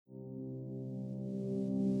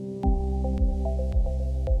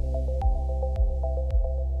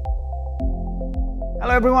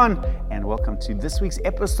Hello everyone, and welcome to this week's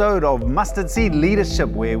episode of Mustard Seed Leadership,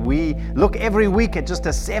 where we look every week at just a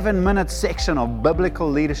 7-minute section of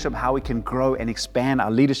biblical leadership, how we can grow and expand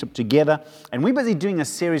our leadership together. And we're busy doing a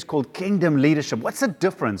series called Kingdom Leadership. What's the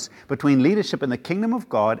difference between leadership in the kingdom of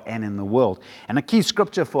God and in the world? And a key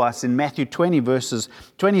scripture for us in Matthew 20 verses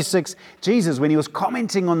 26, Jesus, when he was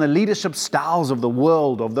commenting on the leadership styles of the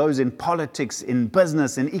world, of those in politics, in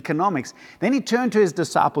business, in economics, then he turned to his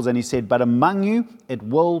disciples and he said, "But among you, it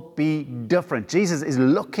will be different." Jesus is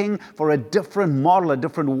looking for a different model, a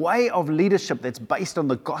different way of leadership that's based on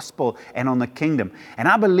the gospel and on the kingdom. And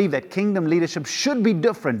I believe that kingdom leadership should be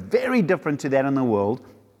different, very different to that in the world.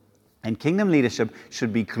 And kingdom leadership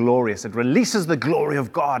should be glorious. It releases the glory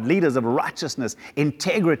of God, leaders of righteousness,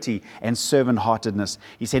 integrity, and servant-heartedness.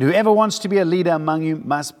 He said, "Whoever wants to be a leader among you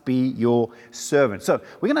must be your servant." So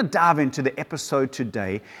we're going to dive into the episode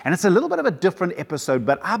today. And it's a little bit of a different episode,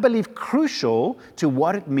 but I believe crucial to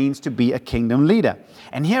what it means to be a kingdom leader.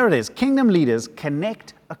 And here it is. Kingdom leaders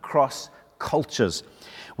connect across cultures.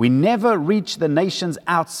 We never reach the nations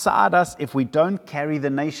outside us if we don't carry the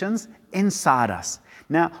nations inside us.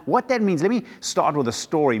 Now, what that means, let me start with a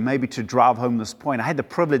story, maybe to drive home this point. I had the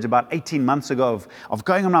privilege about 18 months ago of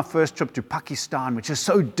going on my first trip to Pakistan, which is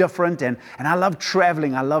so different, and I love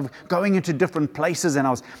traveling. I love going into different places, and I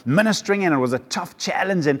was ministering, and it was a tough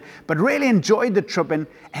challenge, but really enjoyed the trip, and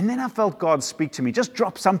then I felt God speak to me, just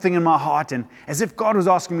drop something in my heart, and as if God was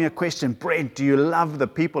asking me a question, "Brent, do you love the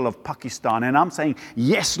people of Pakistan?" And I'm saying,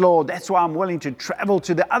 "Yes, Lord, that's why I'm willing to travel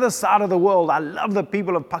to the other side of the world. I love the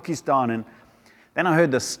people of Pakistan." And then I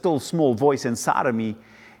heard the still small voice inside of me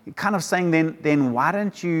kind of saying, then why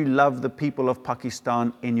don't you love the people of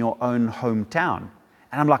Pakistan in your own hometown?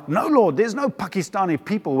 And I'm like, "No, Lord, there's no Pakistani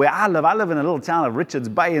people where I live. I live in a little town of Richards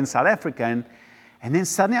Bay in South Africa." And then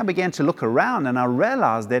suddenly I began to look around and I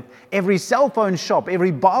realized that every cell phone shop,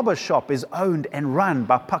 every barber shop is owned and run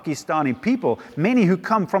by Pakistani people, many who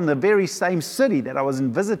come from the very same city that I was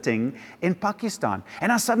visiting in Pakistan.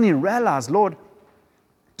 And I suddenly realized, Lord,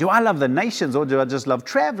 do I love the nations, or do I just love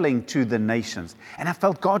traveling to the nations? And I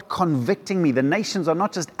felt God convicting me. The nations are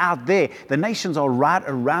not just out there. The nations are right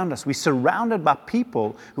around us. We're surrounded by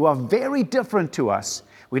people who are very different to us.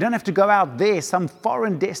 We don't have to go out there, some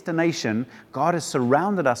foreign destination. God has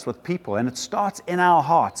surrounded us with people, and it starts in our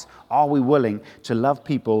hearts. Are we willing to love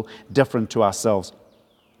people different to ourselves?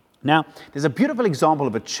 Now, there's a beautiful example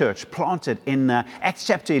of a church planted in Acts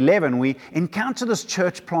chapter 11. We encounter this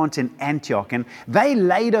church plant in Antioch, and they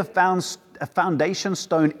laid a foundation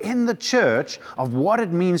stone in the church of what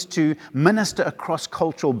it means to minister across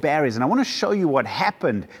cultural barriers. And I want to show you what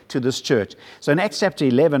happened to this church. So in Acts chapter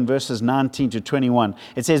 11, verses 19 to 21,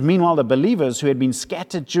 it says, "Meanwhile, the believers who had been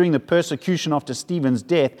scattered during the persecution after Stephen's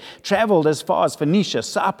death traveled as far as Phoenicia,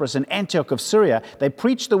 Cyprus, and Antioch of Syria. They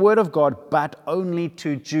preached the word of God, but only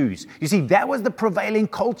to Jews." You see, that was the prevailing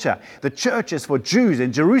culture. The church is for Jews.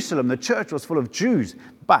 In Jerusalem, the church was full of Jews.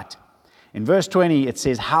 But in verse 20, it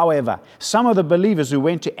says, "However, some of the believers who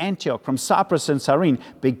went to Antioch from Cyprus and Cyrene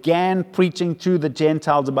began preaching to the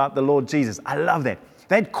Gentiles about the Lord Jesus." I love that.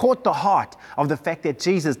 They'd caught the heart of the fact that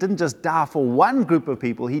Jesus didn't just die for one group of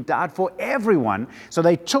people, he died for everyone. So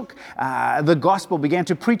they took the gospel, began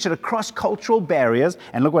to preach it across cultural barriers,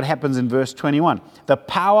 and look what happens in verse 21. "The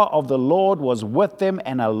power of the Lord was with them,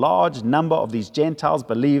 and a large number of these Gentiles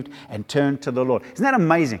believed and turned to the Lord." Isn't that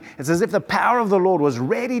amazing? It's as if the power of the Lord was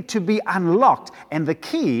ready to be unlocked, and the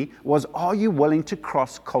key was, are you willing to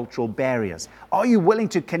cross cultural barriers? Are you willing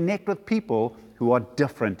to connect with people who are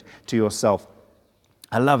different to yourself?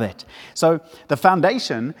 I love it. So the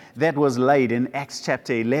foundation that was laid in Acts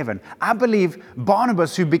chapter 11, I believe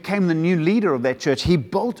Barnabas, who became the new leader of that church, he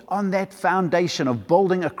built on that foundation of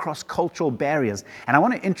building across cultural barriers. And I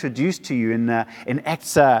want to introduce to you in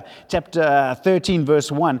Acts chapter 13,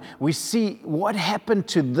 verse 1, we see what happened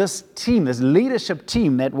to this team, this leadership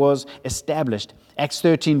team that was established. Acts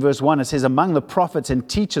 13 verse 1, it says, "Among the prophets and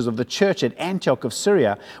teachers of the church at Antioch of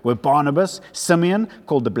Syria were Barnabas, Simeon,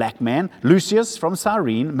 called the Black Man, Lucius from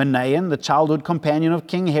Cyrene, Manaen, the childhood companion of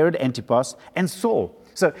King Herod Antipas, and Saul."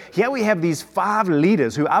 So here we have these 5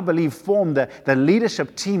 leaders who I believe formed the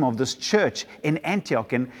leadership team of this church in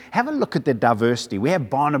Antioch. And have a look at the diversity. We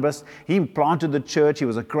have Barnabas. He planted the church. He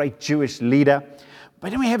was a great Jewish leader. But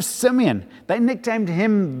then we have Simeon. They nicknamed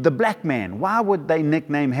him the Black Man. Why would they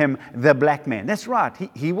nickname him the Black Man? That's right.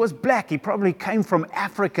 He was black. He probably came from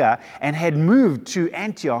Africa and had moved to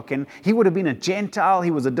Antioch. And he would have been a Gentile. He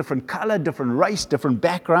was a different color, different race, different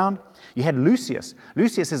background. You had Lucius.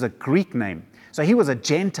 Lucius is a Greek name. So he was a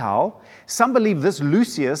Gentile. Some believe this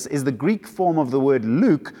Lucius is the Greek form of the word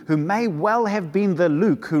Luke, who may well have been the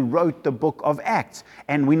Luke who wrote the book of Acts.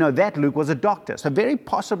 And we know that Luke was a doctor. So very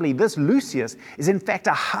possibly this Lucius is in fact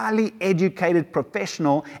a highly educated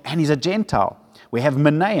professional, and he's a Gentile. We have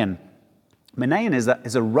Manaen. Manaen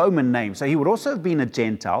is a Roman name, so he would also have been a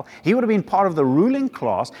Gentile. He would have been part of the ruling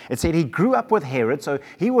class. It said he grew up with Herod, so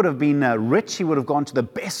he would have been rich. He would have gone to the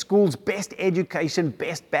best schools, best education,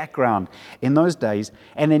 best background in those days.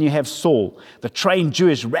 And then you have Saul, the trained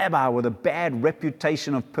Jewish rabbi with a bad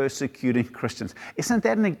reputation of persecuting Christians. Isn't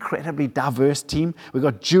that an incredibly diverse team? We've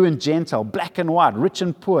got Jew and Gentile, black and white, rich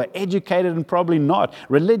and poor, educated and probably not,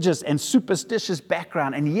 religious and superstitious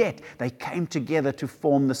background, and yet they came together to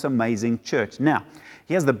form this amazing church. Now,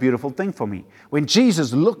 here's the beautiful thing for me. When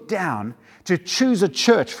Jesus looked down to choose a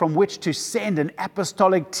church from which to send an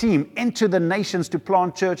apostolic team into the nations to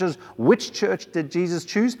plant churches, which church did Jesus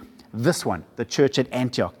choose? This one, the church at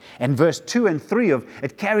Antioch. And verse 2 and 3 of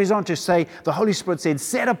it carries on to say, the Holy Spirit said,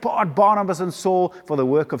 set apart Barnabas and Saul for the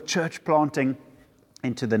work of church planting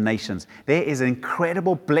into the nations. There is an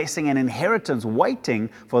incredible blessing and inheritance waiting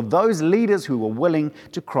for those leaders who were willing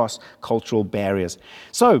to cross cultural barriers.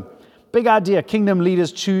 So, big idea, kingdom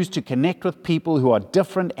leaders choose to connect with people who are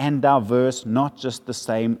different and diverse, not just the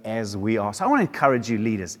same as we are. So I want to encourage you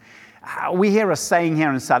leaders. We hear a saying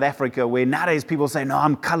here in South Africa where nowadays people say, no,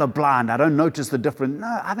 I'm colorblind, I don't notice the difference.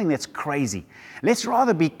 No, I think that's crazy. Let's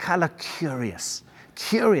rather be color curious.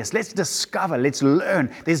 Let's discover, let's learn.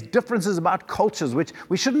 There's differences about cultures which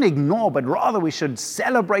we shouldn't ignore, but rather we should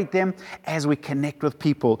celebrate them as we connect with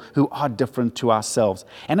people who are different to ourselves.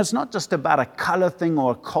 And it's not just about a color thing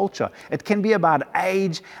or a culture. It can be about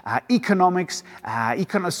age, economics,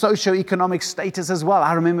 socioeconomic status as well.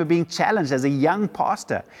 I remember being challenged as a young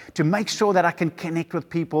pastor to make sure that I can connect with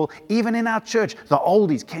people, even in our church, the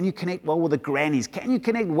oldies. Can you connect well with the grannies? Can you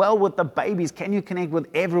connect well with the babies? Can you connect with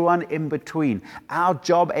everyone in between? Our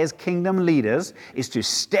job as kingdom leaders is to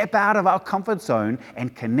step out of our comfort zone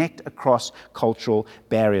and connect across cultural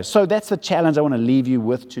barriers. So that's the challenge I want to leave you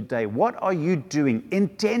with today. What are you doing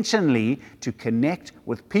intentionally to connect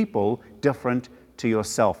with people different to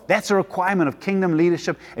yourself? That's a requirement of kingdom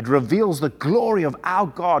leadership. It reveals the glory of our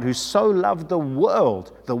God who so loved the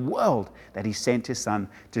world, that He sent His Son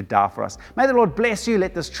to die for us. May the Lord bless you.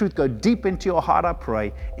 Let this truth go deep into your heart, I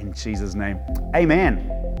pray, in Jesus' name. Amen.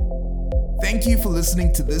 Thank you for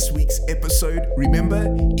listening to this week's episode. Remember,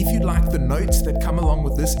 if you'd like the notes that come along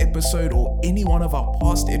with this episode or any one of our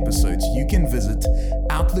past episodes, you can visit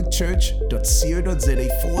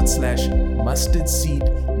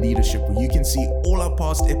outlookchurch.co.za/mustardseed-leadership, where you can see all our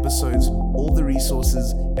past episodes, all the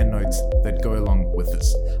resources and notes that go along with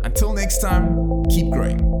this. Until next time, keep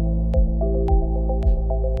growing.